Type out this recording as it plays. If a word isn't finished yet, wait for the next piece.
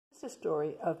the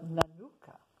story of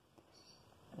Nanooka,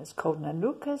 and it's called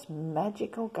Nanooka's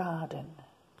Magical Garden.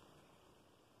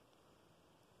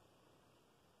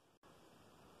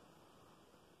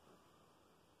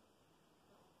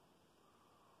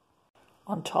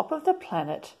 On top of the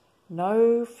planet,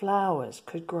 no flowers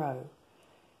could grow.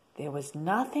 There was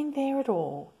nothing there at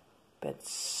all but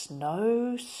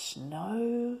snow,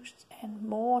 snow, and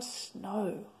more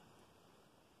snow.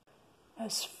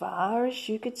 As far as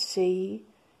you could see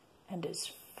and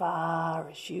as far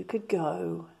as you could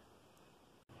go.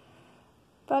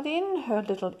 But in her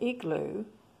little igloo,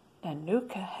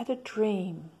 Nanooka had a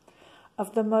dream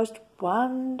of the most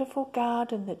wonderful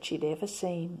garden that she'd ever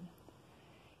seen.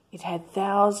 It had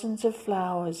thousands of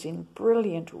flowers in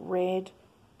brilliant red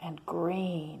and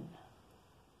green.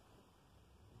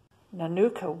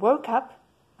 Nanooka woke up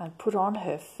and put on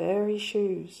her furry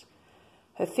shoes,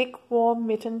 her thick warm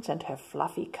mittens and her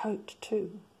fluffy coat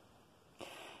too.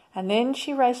 And then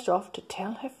she raced off to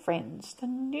tell her friends the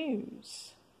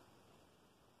news.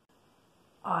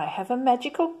 "I have a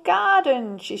magical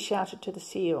garden," she shouted to the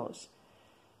seals.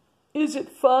 "Is it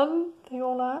fun?" they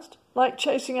all asked. "Like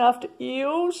chasing after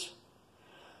eels?"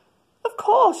 "Of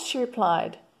course," she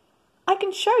replied. "I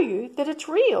can show you that it's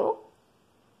real."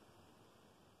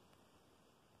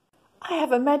 "I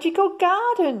have a magical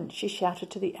garden," she shouted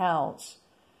to the owls.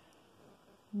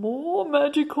 "More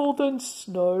magical than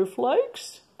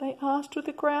snowflakes?" they asked with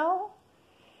a growl.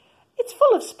 "It's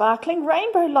full of sparkling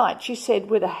rainbow light," she said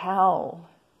with a howl.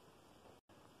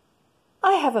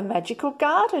 "I have a magical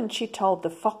garden," she told the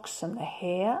fox and the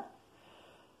hare.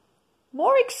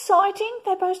 "More exciting,"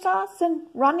 they both asked, "than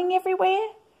running everywhere?"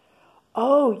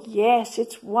 "Oh yes,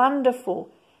 it's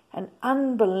wonderful and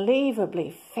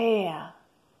unbelievably fair."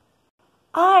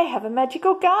 "I have a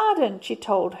magical garden," she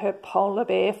told her polar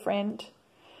bear friend.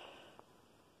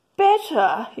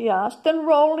 "Better," he asked, "than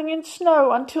rolling in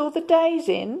snow until the day's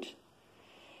end?"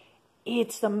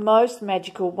 "It's the most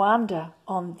magical wonder,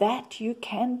 on that you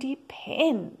can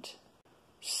depend."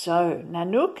 So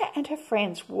Nanooka and her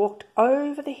friends walked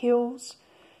over the hills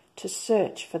to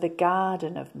search for the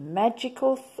garden of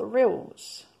magical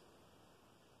thrills.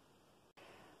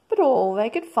 But all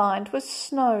they could find was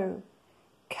snow,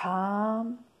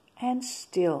 calm and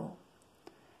still.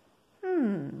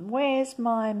 Where's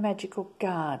my magical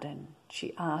garden?"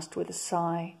 she asked with a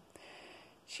sigh.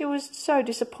 She was so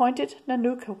disappointed,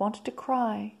 Nanooka wanted to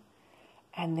cry.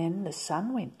 And then the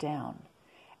sun went down,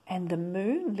 and the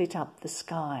moon lit up the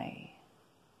sky.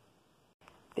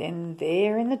 Then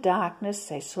there in the darkness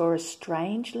they saw a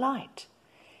strange light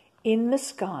in the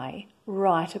sky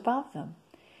right above them.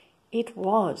 It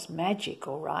was magic,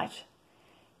 all right.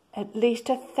 At least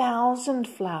 1,000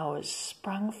 flowers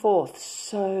sprung forth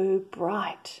so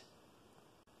bright.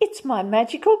 "It's my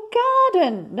magical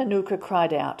garden!" Nanooka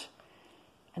cried out,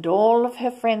 and all of her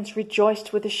friends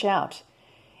rejoiced with a shout.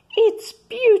 "It's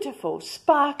beautiful,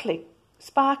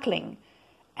 sparkling,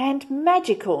 and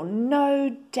magical, no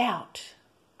doubt."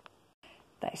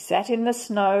 They sat in the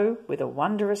snow with a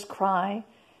wondrous cry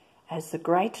as the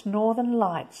great northern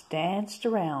lights danced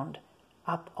around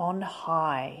up on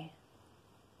high.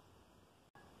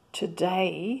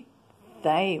 Today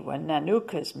they were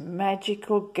Nanooka's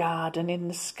magical garden in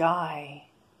the sky.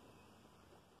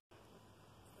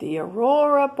 The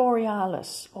aurora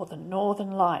borealis, or the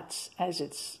northern lights as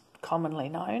it's commonly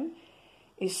known,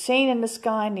 is seen in the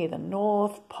sky near the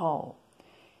North Pole.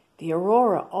 The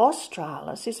aurora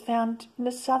australis is found in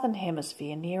the southern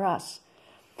hemisphere near us,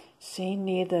 seen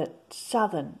near the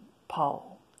southern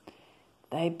pole.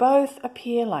 They both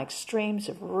appear like streams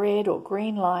of red or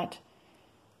green light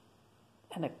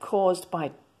and are caused by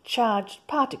charged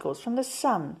particles from the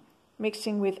sun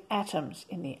mixing with atoms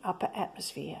in the upper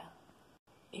atmosphere.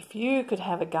 If you could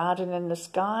have a garden in the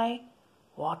sky,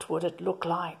 what would it look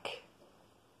like?